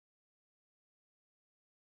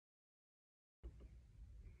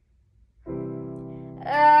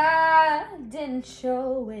I didn't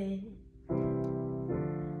show it,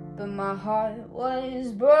 but my heart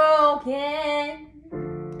was broken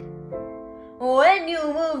when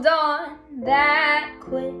you moved on that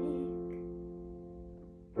quick.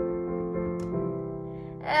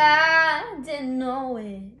 I didn't know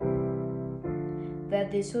it,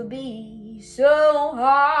 that this would be so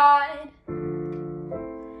hard,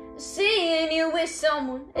 seeing you with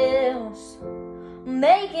someone else,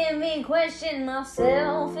 making me question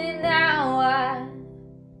myself. And now I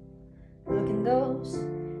look in those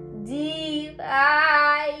deep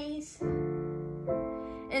eyes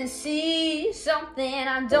and see something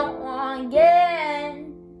I don't want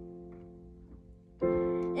again.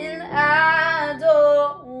 And I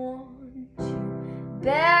don't want you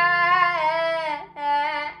back,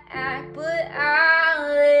 but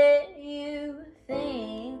I'll let you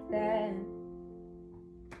think that.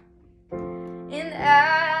 And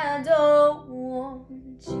I don't want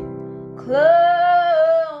you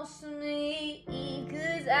close to me,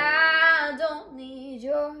 'cause I don't need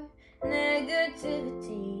your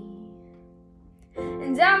negativity.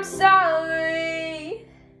 And I'm sorry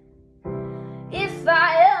if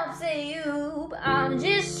I upset you, but I'm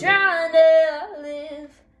just trying to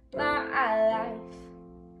live my life.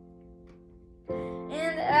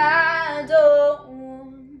 And I don't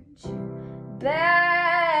want you back.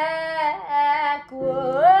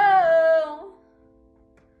 Whoa.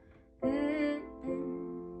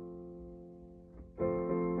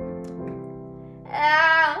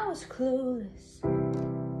 I was clueless,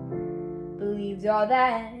 believed all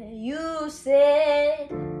that you said,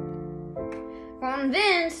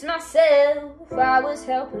 convinced myself I was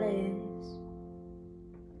helpless.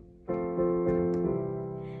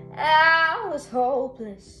 I was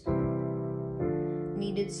hopeless,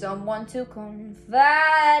 needed someone to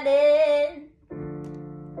confide in,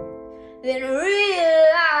 then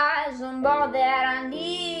realized I'm all that I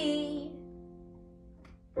need.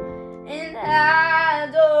 And I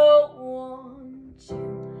don't want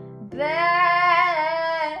you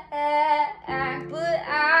back, but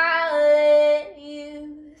I'll let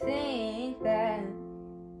you think that.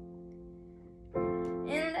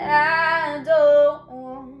 And I don't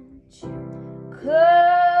want you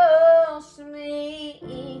close to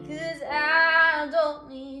me, 'cause I don't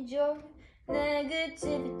need your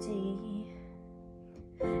negativity.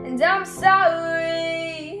 And I'm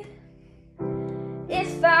sorry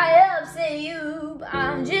if I upset you, but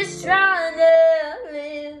I'm just trying to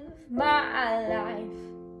live my life.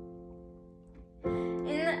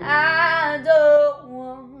 And I don't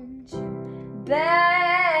want you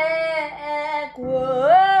back.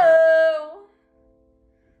 Whoa.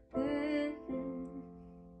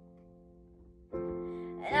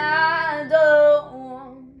 I don't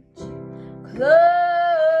want you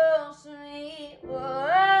close to me.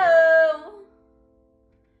 Whoa.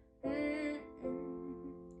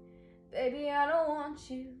 Baby, I don't want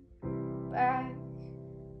you back.